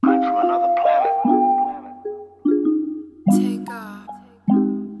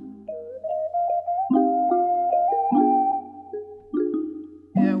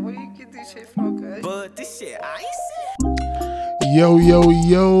Yo,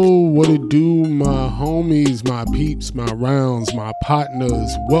 what it do, my homies, my peeps, my rounds, my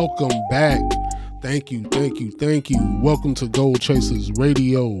partners? Welcome back. Thank you. Welcome to Goal Chasers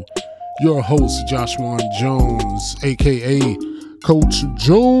Radio. Your host, Joshua Jones, aka Coach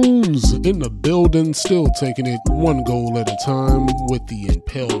Jones, in the building, still taking it one goal at a time with the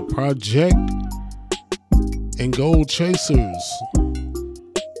Impel Project and Goal Chasers.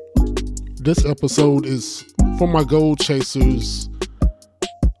 This episode is for my goal chasers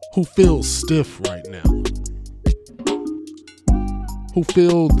who feel stiff right now, who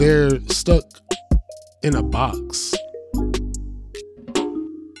feel they're stuck in a box,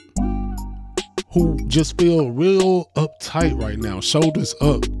 who just feel real uptight right now, shoulders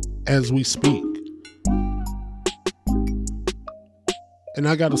up as we speak. And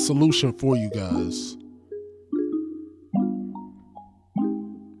I got a solution for you guys.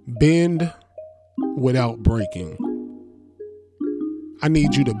 Bend without breaking. I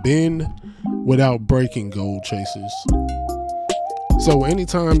need you to bend without breaking, goal chasers. So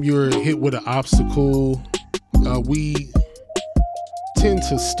anytime you're hit with an obstacle, we tend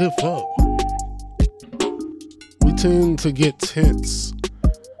to stiff up. We tend to get tense.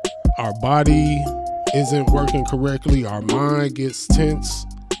 Our body isn't working correctly. Our mind gets tense.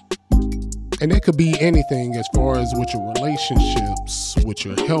 And it could be anything as far as with your relationships, with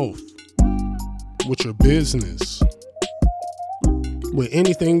your health, with your business, with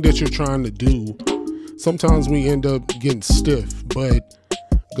anything that you're trying to do. Sometimes we end up getting stiff, but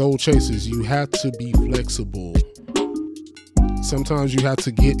goal chasers, you have to be flexible. Sometimes you have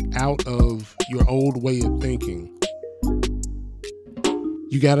to get out of your old way of thinking.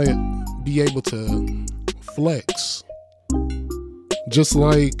 You gotta be able to flex. Just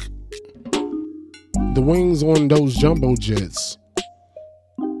like the wings on those jumbo jets,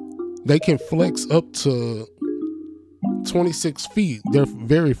 they can flex up to 26 feet. They're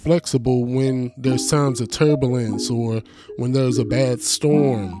very flexible when there's times of turbulence or when there's a bad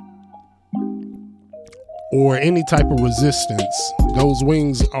storm or any type of resistance. Those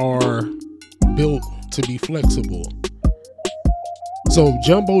wings are built to be flexible. So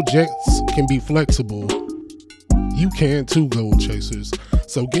jumbo jets can be flexible. You can too, goal chasers.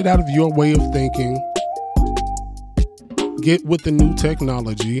 So get out of your way of thinking. Get with the new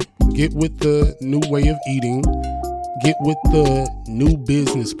technology. Get with the new way of eating. Get with the new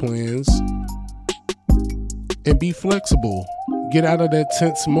business plans. And be flexible. Get out of that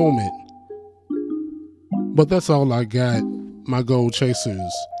tense moment. But that's all I got, my goal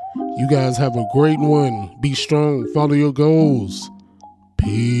chasers. You guys have a great one. Be strong. Follow your goals.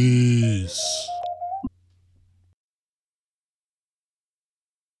 Peace.